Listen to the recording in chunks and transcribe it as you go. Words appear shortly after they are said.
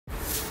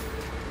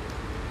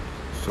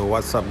So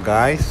what's up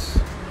guys,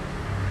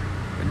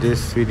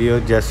 this video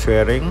just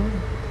sharing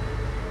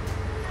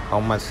how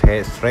much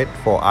hash rate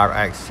for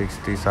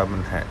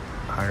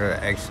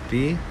RX6700XT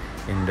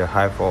in the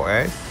Hive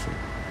OS.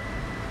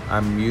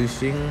 I'm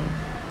using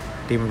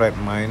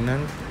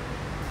Temredminer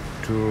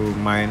to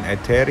mine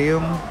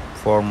Ethereum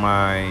for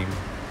my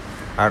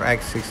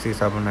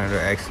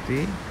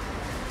RX6700XT.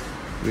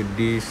 With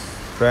this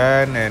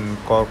fan and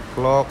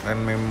overclok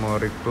and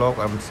memory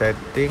clock, I'm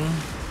setting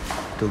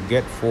to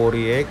get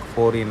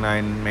 48-49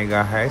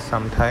 megahertz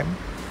sometime,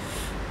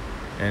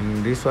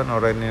 and this one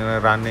already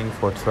running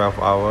for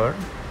 12 hours.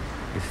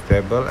 It's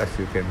stable as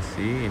you can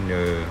see in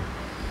the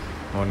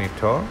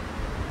monitor,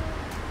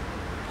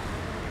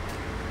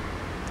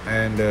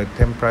 and the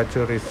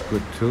temperature is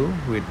good too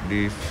with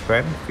this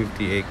fan,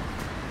 58%.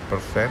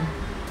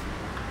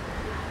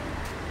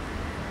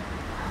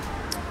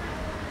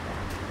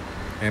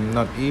 And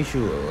not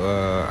issue,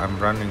 I'm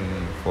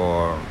running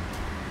for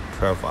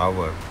 12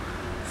 hours.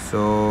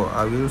 So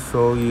I will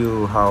show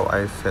you how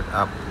I set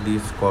up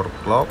this core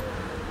clock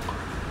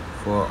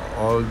for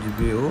all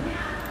GPU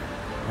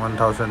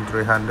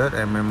 1300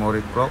 and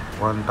memory clock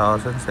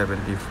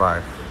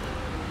 1075.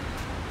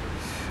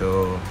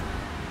 So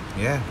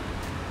yeah,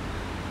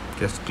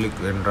 just click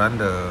and run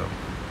the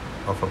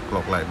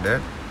overclock like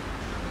that,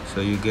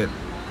 so you get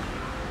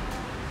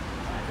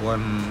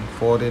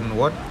 114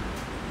 watt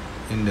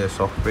in the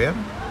software.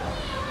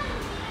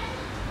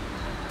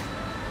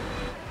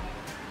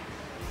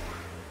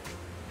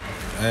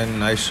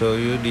 And I show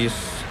you this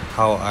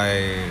how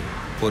I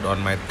put on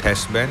my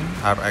test band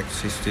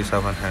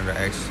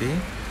RX6700XT.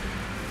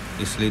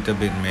 It's a little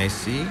bit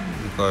messy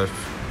because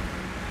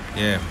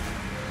yeah.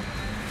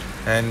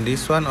 And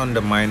this one on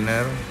the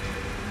miner,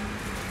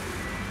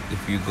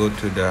 if you go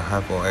to the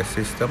Hive OS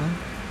system,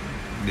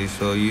 they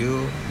show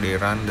you they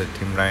run the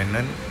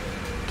Temredminer,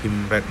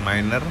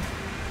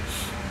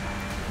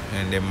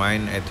 and they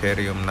mine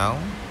Ethereum now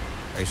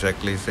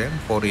exactly same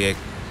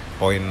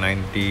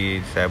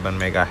 48.97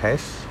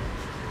 megahertz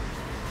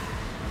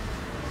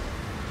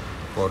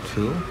for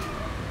 2,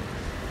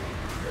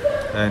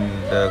 and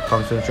the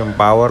consumption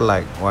power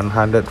like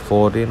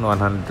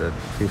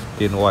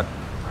 115 watt.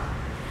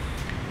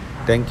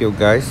 Thank you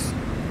guys,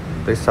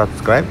 please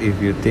subscribe if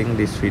you think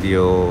this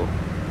video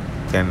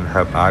can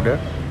help others,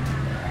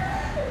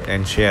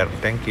 and share.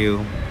 Thank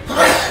you.